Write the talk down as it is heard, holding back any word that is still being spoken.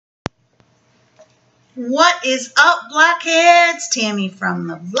What is up, blockheads? Tammy from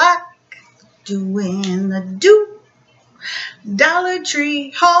the block, doing the Dollar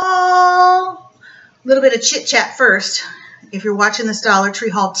Tree haul. A little bit of chit chat first. If you're watching this Dollar Tree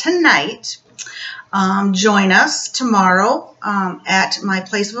haul tonight, join us tomorrow at my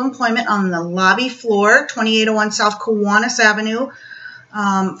place of employment on the lobby floor, 2801 South Kiwanis Avenue,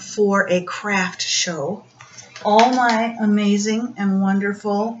 for a craft show. All my amazing and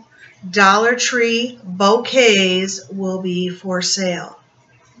wonderful Dollar Tree bouquets will be for sale.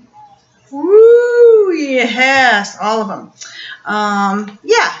 Woo, yes, all of them.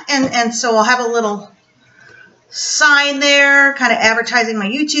 Yeah, and so I'll have a little sign there kind of advertising my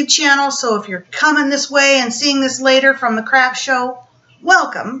YouTube channel. So if you're coming this way and seeing this later from the craft show,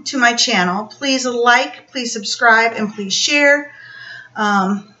 welcome to my channel. Please like, please subscribe, and please share.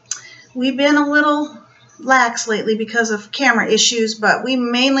 We've been a little lax lately because of camera issues, but we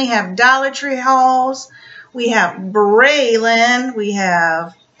mainly have Dollar Tree hauls, we have Braylon, we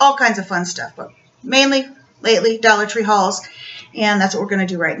have all kinds of fun stuff, but mainly lately Dollar Tree hauls, and that's what we're going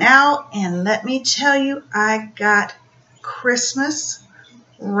to do right now. And let me tell you, I got Christmas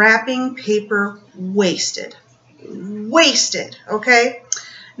wrapping paper wasted, okay?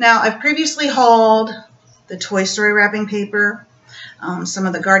 Now, I've previously hauled the Toy Story wrapping paper, some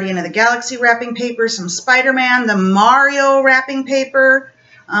of the Guardian of the Galaxy wrapping paper, some Spider-Man, the Mario wrapping paper.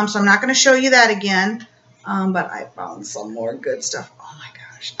 So I'm not going to show you that again, but I found some more good stuff. Oh my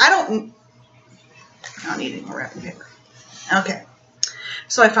gosh. I don't need any more wrapping paper. Okay.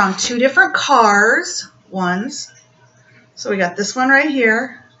 So I found two different cars, ones. So we got this one right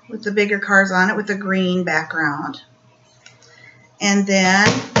here with the bigger cars on it with the green background. And then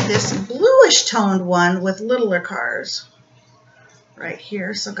this bluish toned one with littler cars right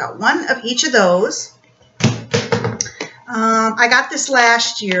here. So I've got one of each of those. I got this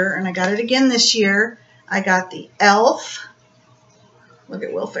last year and I got it again this year. I got the Elf. Look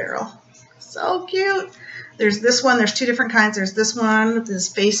at Will Ferrell. So cute. There's this one. There's two different kinds. There's this one with his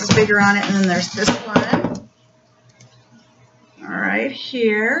face is bigger on it, and then there's this one. All right,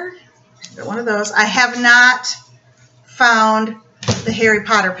 here. Got one of those. I have not found the Harry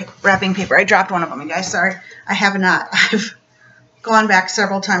Potter wrapping paper. I dropped one of them, you guys. Sorry. I have not. I've gone back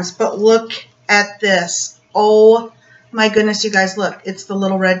several times, but look at this. Oh my goodness, you guys, look. It's the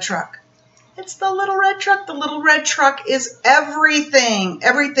little red truck. It's the little red truck. The little red truck is everything.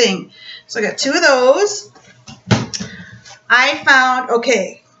 Everything. So I got two of those. I found,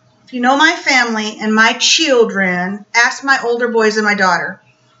 okay, if you know my family and my children, ask my older boys and my daughter.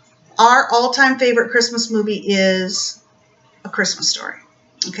 Our all-time favorite Christmas movie is A Christmas Story.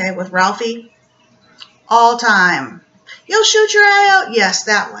 Okay, with Ralphie. All time. You'll shoot your eye out? Yes,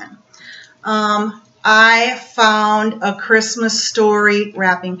 that one. I found A Christmas Story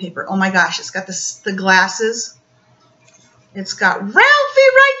wrapping paper. Oh my gosh, it's got the glasses. It's got Ralphie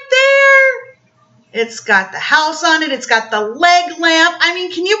right there. It's got the house on it. It's got the leg lamp. I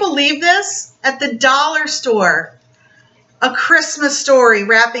mean, can you believe this? At the dollar store. A Christmas Story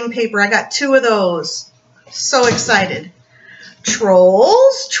wrapping paper. I got two of those. So excited.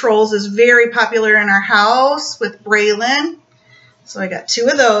 Trolls. Trolls is very popular in our house with Braylon. So I got two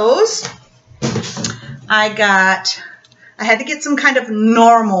of those. I had to get some kind of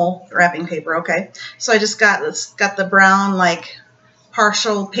normal wrapping paper, okay? So I just got the brown, like,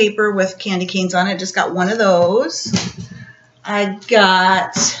 partial paper with candy canes on it. Just got one of those. I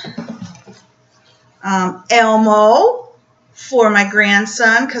got Elmo for my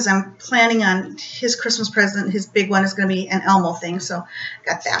grandson because I'm planning on his Christmas present. His big one is going to be an Elmo thing. So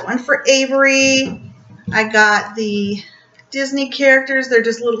got that one for Avery. I got the Disney characters. They're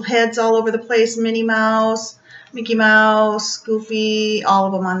just little heads all over the place. Minnie Mouse, Mickey Mouse, Goofy, all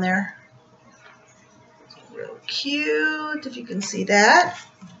of them on there. Real cute, if you can see that.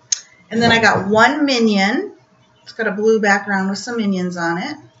 And then I got one Minion. It's got a blue background with some Minions on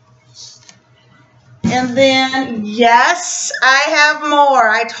it. And then, yes, I have more.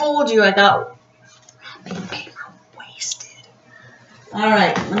 I told you I got wrapping paper wasted. All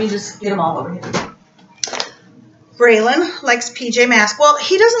right, let me just get them all over here. Braylon likes PJ Masks. Well,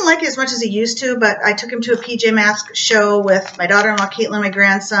 he doesn't like it as much as he used to, but I took him to a PJ Masks show with my daughter-in-law, Caitlin, my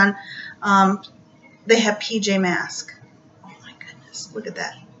grandson. They have PJ Masks. Oh, my goodness. Look at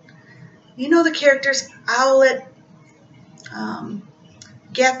that. You know the characters, Owlet,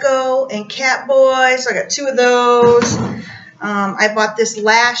 Gecko, and Catboy. So I got two of those. I bought this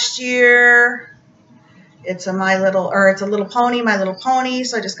last year. It's a it's a Little Pony, My Little Pony.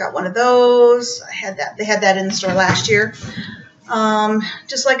 So I just got one of those. I had that. They had that in the store last year.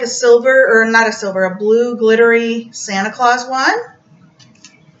 Just like a silver, or not a silver, a blue glittery Santa Claus one.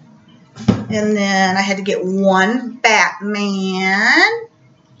 And then I had to get one Batman.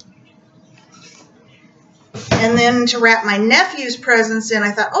 And then to wrap my nephew's presents in,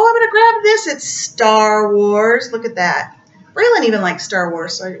 I thought, oh, I'm going to grab this. It's Star Wars. Look at that. Braylon even likes Star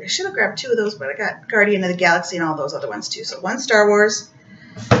Wars, so I should have grabbed 2 of those, but I got Guardian of the Galaxy and all those other ones too. So 1 Star Wars,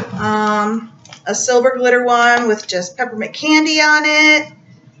 a silver glitter one with just peppermint candy on it,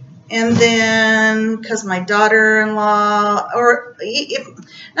 and then because my daughter-in-law, or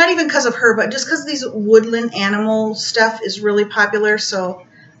not even because of her, but just because these woodland animal stuff is really popular, so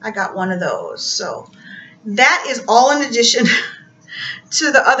I got 1 of those. So that is all in addition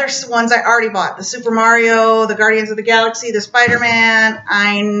to the other ones I already bought. The Super Mario, the Guardians of the Galaxy, the Spider-Man.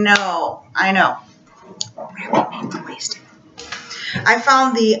 I know. I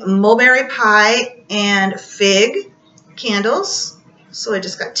found the mulberry pie and fig candles. So I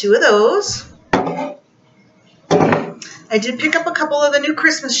just got 2 of those. I did pick up a couple of the new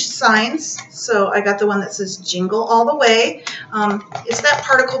Christmas signs. So I got the one that says Jingle All the Way. It's that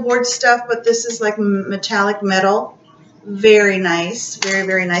particle board stuff, but this is like metallic metal. Very nice. Very,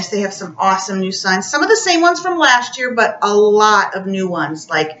 very nice. They have some awesome new signs. Some of the same ones from last year, but a lot of new ones.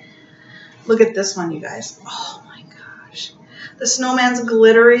 Like, look at this one, you guys. Oh, my gosh. The snowman's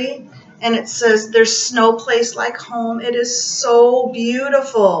glittery, and it says, there's snow place like home. It is so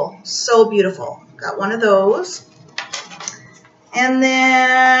beautiful. So beautiful. Got 1 of those. And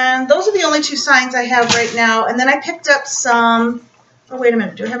then those are the only 2 signs I have right now. And then I picked up some, oh, wait a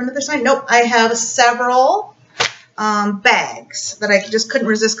minute. Do I have another sign? Nope. I have several bags that I just couldn't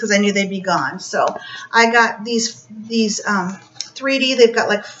resist because I knew they'd be gone. So I got these 3D. They've got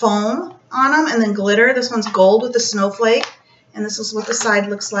like foam on them and then glitter. This one's gold with a snowflake, and this is what the side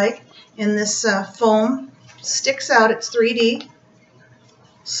looks like. And this foam sticks out. It's 3D.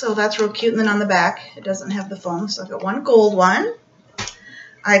 So that's real cute. And then on the back, it doesn't have the foam. So I've got 1 gold one.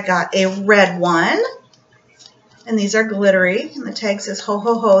 I got a red one. And these are glittery. And the tag says ho,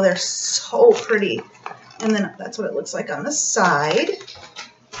 ho, ho. They're so pretty. And then that's what it looks like on the side.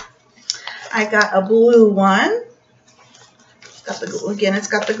 I got a blue one. Again, it's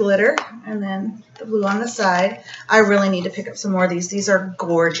got the glitter and then the blue on the side. I really need to pick up some more of these. These are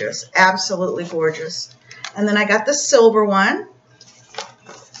gorgeous. Absolutely gorgeous. And then I got the silver one.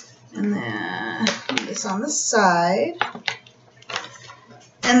 And then this on the side.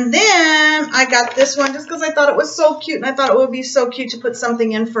 And then I got this one just because I thought it was so cute. And I thought it would be so cute to put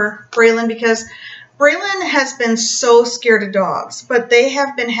something in for Braylon because Braylon has been so scared of dogs. But they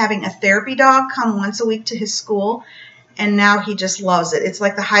have been having a therapy dog come once a week to his school. And now he just loves it. It's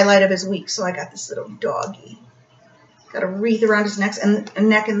like the highlight of his week. So I got this little doggy. Got a wreath around his neck.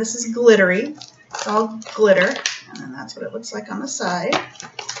 And this is glittery. It's all glitter. And then that's what it looks like on the side.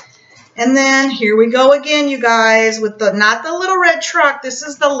 And then here we go again, you guys, with not the little red truck. This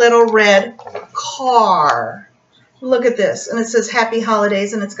is the little red car. Look at this. And it says Happy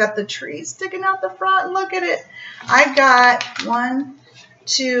Holidays, and it's got the trees sticking out the front. Look at it. I got 1,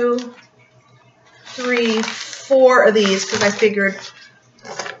 2, 3, 4 of these because I figured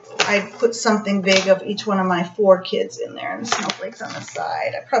I'd put something big of each one of my 4 kids in there, and the snowflakes on the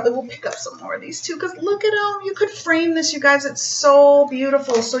side. I probably will pick up some more of these too because look at them. You could frame this, you guys. It's so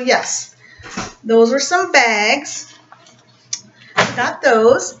beautiful. So yes, those are some bags. I got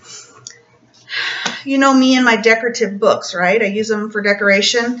those. You know me and my decorative books, right? I use them for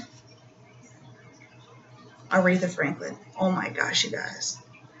decoration. Aretha Franklin. Oh my gosh, you guys.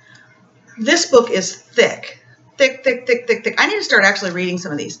 This book is thick. Thick, thick, thick, thick, thick. I need to start actually reading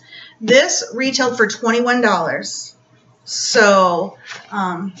some of these. This retailed for $21. So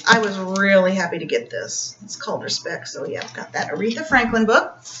I was really happy to get this. It's called Respect. So yeah, I've got that Aretha Franklin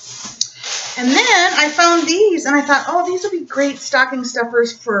book. And then I found these and I thought, oh, these would be great stocking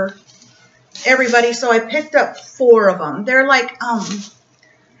stuffers for everybody. So I picked up 4 of them. They're like,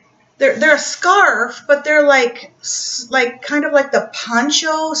 they're a scarf, but they're like kind of like the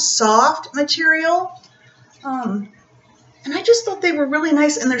poncho soft material. And I just thought they were really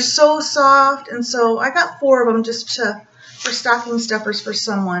nice, and they're so soft, and so I got 4 of them just for stocking stuffers for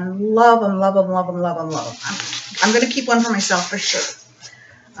someone. Love them, love them, love them, love them, love them. I'm going to keep one for myself for sure.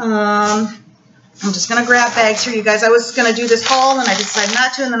 I'm just going to grab bags here, you guys. I was going to do this haul, and I decided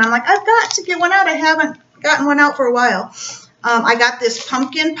not to, and then I'm like, I've got to get one out. I haven't gotten one out for a while. I got this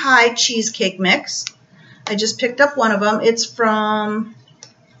pumpkin pie cheesecake mix. I just picked up one of them. It's from...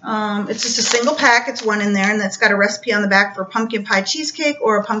 it's just a single pack. It's one in there, and it's got a recipe on the back for pumpkin pie cheesecake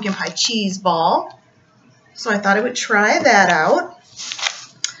or a pumpkin pie cheese ball. So I thought I would try that out.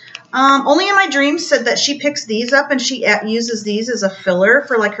 Only in My Dreams said that she picks these up and she uses these as a filler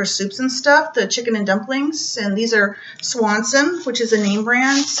for like her soups and stuff, the chicken and dumplings. And these are Swanson, which is a name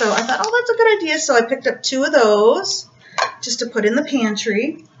brand. So I thought, oh, that's a good idea. So I picked up 2 of those just to put in the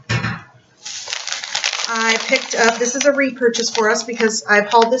pantry. I picked up, this is a repurchase for us because I've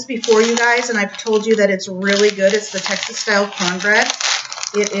hauled this before, you guys, and I've told you that it's really good. It's the Texas style cornbread.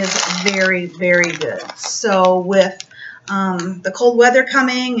 It is very, very good. So with the cold weather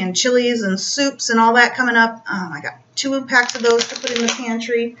coming and chilies and soups and all that coming up, I got 2 packs of those to put in the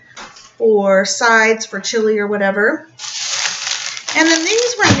pantry for sides for chili or whatever. And then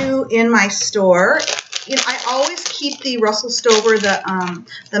these were new in my store. You know, I always keep the Russell Stover,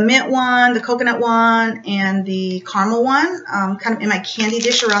 the mint one, the coconut one, and the caramel one kind of in my candy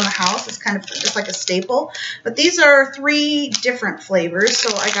dish around the house. It's kind of just like a staple. But these are 3 different flavors. So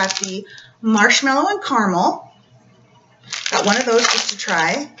I got the marshmallow and caramel. Got one of those just to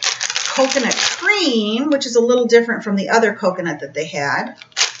try. Coconut cream, which is a little different from the other coconut that they had.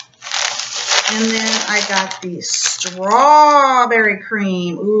 And then I got the strawberry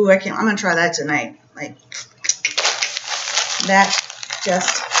cream. Ooh, I'm going to try that tonight. Like, that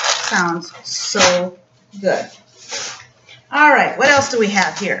just sounds so good. All right, what else do we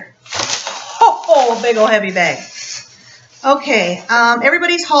have here? Oh, big old heavy bag. Okay,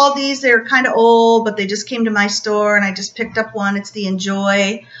 everybody's hauled these. They're kind of old, but they just came to my store, and I just picked up one. It's the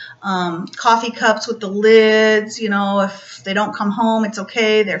Enjoy coffee cups with the lids. You know, if they don't come home, it's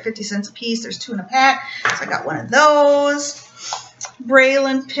okay. They're 50 cents a piece. There's 2 in a pack, so I got one of those.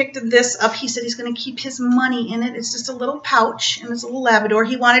 Braylon picked this up. He said he's going to keep his money in it. It's just a little pouch, and it's a little Labrador.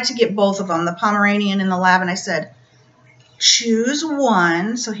 He wanted to get both of them, the Pomeranian and the Lab, and I said, choose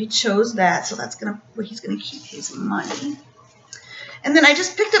one. So he chose that. So that's where he's going to keep his money. And then I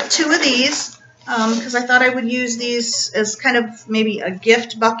just picked up 2 of these because I thought I would use these as kind of maybe a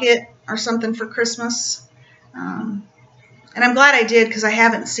gift bucket or something for Christmas. And I'm glad I did because I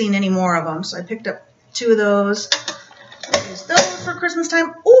haven't seen any more of them. So I picked up 2 of those. I'll use those for Christmas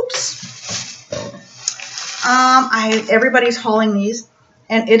time. Oops. Everybody's hauling these,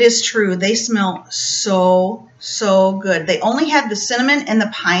 and it is true. They smell so, so good. They only had the cinnamon and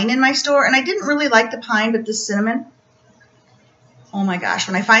the pine in my store, and I didn't really like the pine, but the cinnamon, oh my gosh.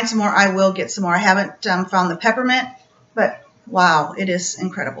 When I find some more, I will get some more. I haven't found the peppermint, but wow, it is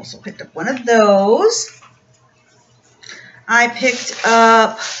incredible. So I picked up one of those. I picked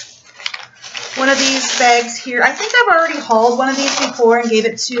up one of these bags here. I think I've already hauled one of these before and gave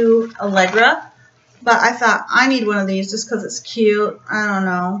it to Allegra, but I thought I need one of these just because it's cute. I don't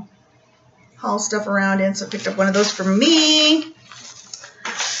know. Haul stuff around in, so I picked up one of those for me.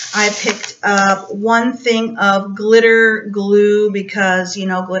 I picked up 1 thing of glitter glue because, you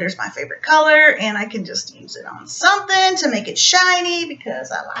know, glitter's my favorite color, and I can just use it on something to make it shiny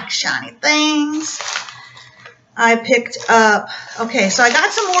because I like shiny things. I picked up, okay, so I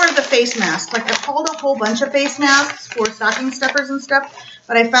got some more of the face masks. Like, I've hauled a whole bunch of face masks for stocking stuffers and stuff,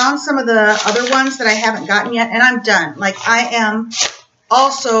 but I found some of the other ones that I haven't gotten yet, and I'm done. Like, I am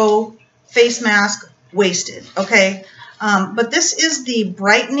also face mask wasted, okay? But this is the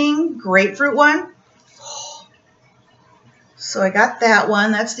brightening grapefruit one. So I got that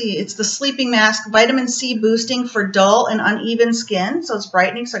one. It's the sleeping mask, vitamin C boosting for dull and uneven skin. So it's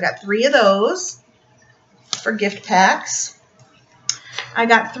brightening. So I got 3 of those for gift packs. I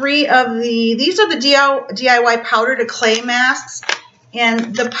got 3 of these are the DIY powder to clay masks.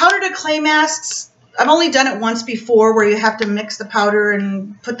 And the powder to clay masks, I've only done it once before where you have to mix the powder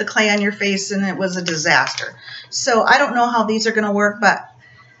and put the clay on your face, and it was a disaster. So I don't know how these are going to work, but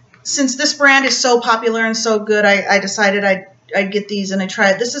since this brand is so popular and so good, I decided I'd get these and I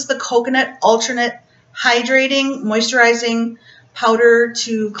try it. This is the Coconut Alternate Hydrating Moisturizing Powder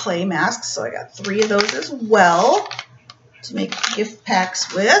to Clay Masks. So I got 3 of those as well to make gift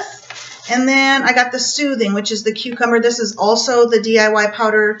packs with. And then I got the Soothing, which is the cucumber. This is also the DIY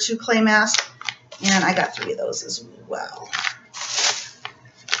powder to clay mask. And I got 3 of those as well.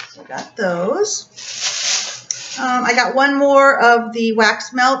 So I got those. I got 1 more of the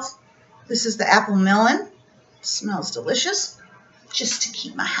wax melts. This is the apple melon. Smells delicious. Just to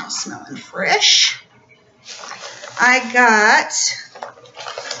keep my house smelling fresh. I got,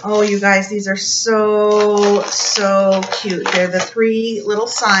 oh you guys, these are so, so cute. They're the 3 little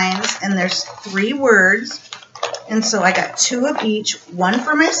signs, and there's 3 words. And so I got 2 of each, 1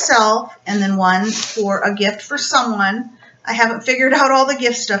 for myself and then 1 for a gift for someone. I haven't figured out all the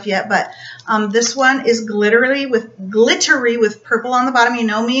gift stuff yet, but this one is glittery with purple on the bottom. You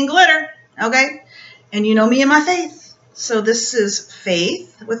know me and glitter, okay? And you know me and my faith. So this is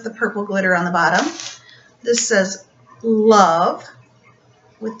Faith with the purple glitter on the bottom. This says Love.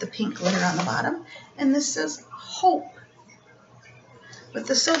 with the pink glitter on the bottom. And this says Hope with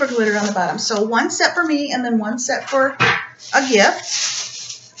the silver glitter on the bottom. So one set for me and then one set for a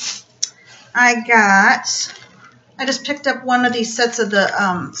gift. I just picked up one of these sets of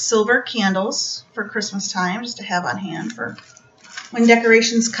the silver candles for Christmas time, just to have on hand for when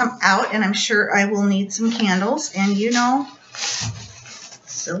decorations come out, and I'm sure I will need some candles, and you know,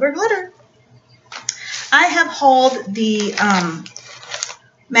 silver glitter. I have hauled the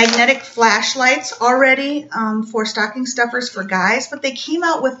magnetic flashlights already for stocking stuffers for guys, but they came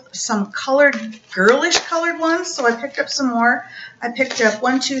out with some colored, girlish colored ones, so I picked up some more. I picked up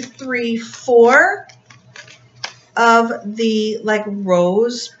 1, 2, 3, 4 of the like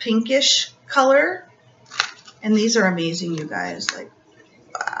rose pinkish color, and these are amazing, you guys. Like,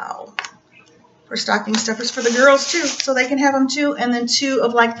 wow, for stocking stuffers for the girls too, so they can have them too. And then 2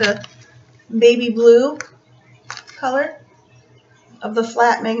 of like the baby blue color of the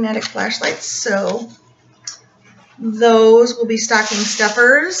flat magnetic flashlights. So those will be stocking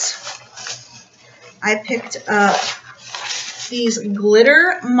stuffers. I picked up these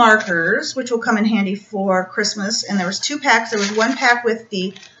glitter markers, which will come in handy for Christmas. And there was 2 packs. There was 1 pack with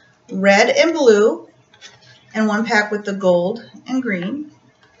the red and blue, and 1 pack with the gold and green.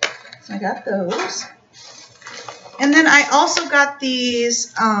 So I got those. And then I also got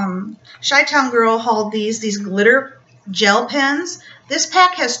these, Chi-Town Girl hauled these glitter gel pens. This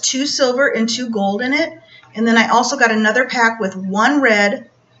pack has 2 silver and 2 gold in it. And then I also got another pack with 1 red,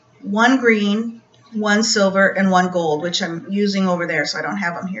 1 green, 1 silver, and 1 gold, which I'm using over there, so I don't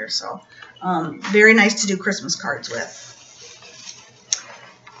have them here. So very nice to do Christmas cards with.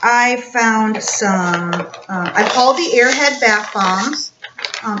 I found some, I've hauled the Airhead bath bombs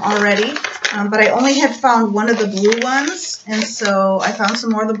already, but I only had found 1 of the blue ones, and so I found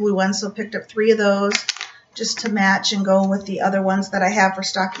some more of the blue ones, so picked up 3 of those just to match and go with the other ones that I have for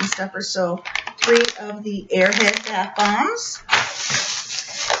stocking stuffers. So 3 of the Airhead bath bombs.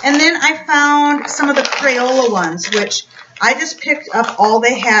 And then I found some of the Crayola ones, which I just picked up all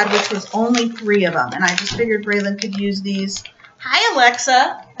they had, which was only 3 of them, and I just figured Braylon could use these. Hi,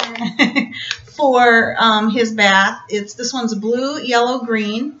 Alexa. For his bath. This one's blue, yellow,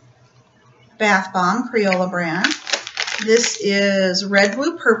 green bath bomb, Crayola brand. This is red,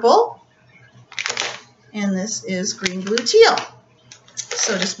 blue, purple. And this is green, blue, teal.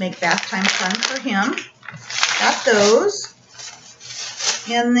 So just make bath time fun for him. Got those.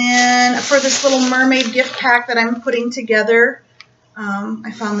 And then for this little mermaid gift pack that I'm putting together,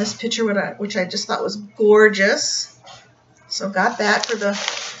 I found this picture which I just thought was gorgeous. So got that for the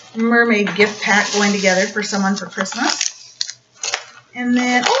mermaid gift pack going together for someone for Christmas. And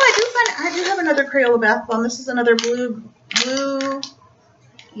then, oh, I do have another Crayola bath bomb. This is another blue,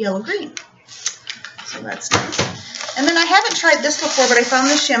 yellow, green. So that's nice. And then I haven't tried this before, but I found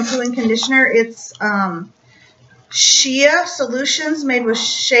this shampoo and conditioner. It's Shea Solutions made with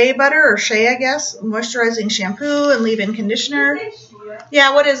shea butter, or shea, I guess. Moisturizing shampoo and leave-in conditioner.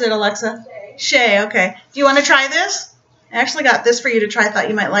 Yeah, what is it, Alexa? Shea, okay. Do you want to try this? I actually got this for you to try. I thought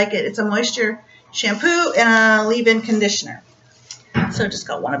you might like it. It's a moisture shampoo and a leave-in conditioner. So just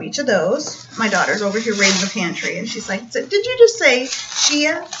got 1 of each of those. My daughter's over here raiding the pantry, and she's like, did you just say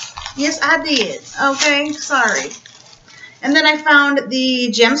Shea? Yes, I did. Okay, sorry. And then I found the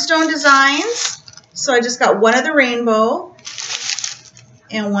gemstone designs. So I just got 1 of the rainbow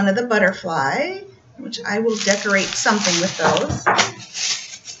and 1 of the butterfly, which I will decorate something with those.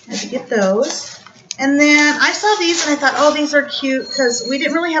 Had to get those. And then I saw these and I thought, oh, these are cute, because we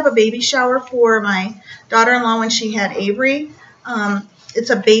didn't really have a baby shower for my daughter-in-law when she had Avery. It's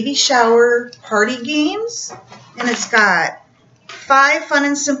a baby shower party games, and it's got 5 fun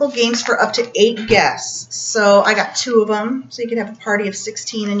and simple games for up to 8 guests. So I got 2 of them, so you could have a party of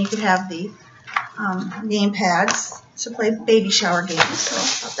 16, and you could have the game pads to play baby shower games. So I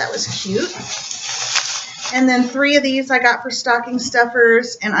thought that was cute. And then 3 of these I got for stocking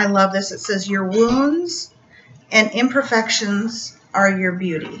stuffers, and I love this. It says, your wounds and imperfections are your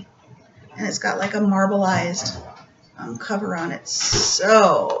beauty. And it's got like a marbleized cover on it.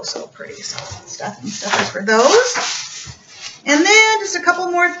 So pretty. So stocking stuffers for those. And then just a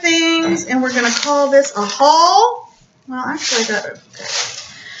couple more things, and we're going to call this a haul. Well, actually I got it. Okay.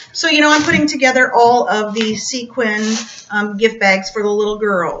 So, you know, I'm putting together all of the sequin gift bags for the little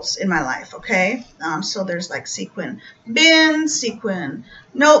girls in my life, okay? So there's like sequin bins, sequin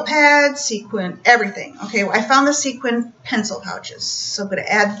notepads, sequin everything, okay? Well, I found the sequin pencil pouches, so I'm going to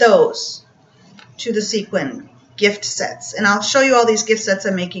add those to the sequin gift sets. And I'll show you all these gift sets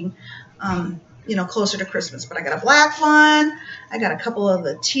I'm making, you know, closer to Christmas. But I got a black one, I got a couple of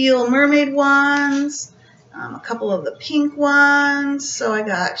the teal mermaid ones, a couple of the pink ones. So I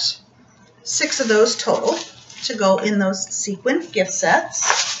got 6 of those total to go in those sequin gift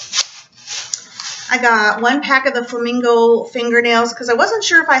sets. I got 1 pack of the flamingo fingernails because I wasn't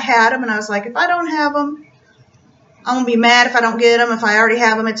sure if I had them, and I was like, if I don't have them, I'm going to be mad if I don't get them. If I already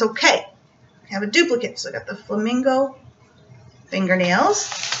have them, it's okay. I have a duplicate. So I got the flamingo fingernails.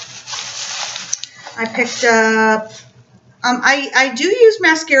 I picked up, I do use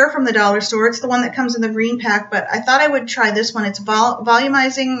mascara from the dollar store. It's the one that comes in the green pack, but I thought I would try this one. It's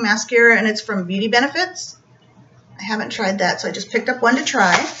volumizing mascara, and it's from Beauty Benefits. I haven't tried that, so I just picked up one to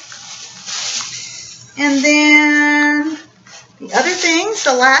try. And then the other things,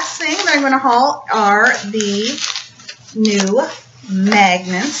 the last thing that I'm going to haul are the new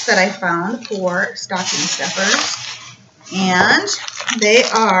magnets that I found for stocking stuffers. And they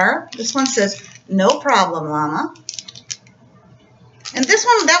are, this one says, "No problem, Llama." And this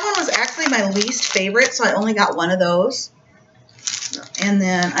one, that one was actually my least favorite, so I only got 1 of those. And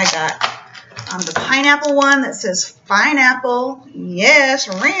then I got the pineapple one that says "Pineapple." Yes,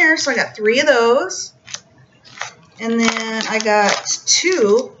 rare. So I got 3 of those. And then I got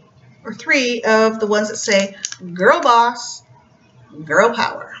 2 or 3 of the ones that say "Girl Boss, Girl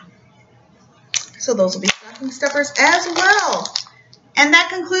Power." So those will be stocking stuffers as well. And that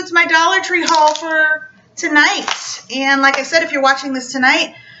concludes my Dollar Tree haul for tonight. And like I said, if you're watching this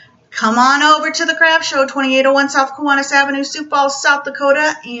tonight, come on over to the craft show, 2801 South Kiwanis Avenue, Sioux Falls, South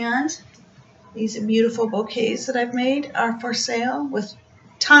Dakota. And these beautiful bouquets that I've made are for sale with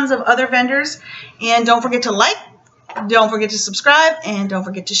tons of other vendors. And don't forget to like, don't forget to subscribe, and don't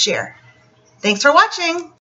forget to share. Thanks for watching.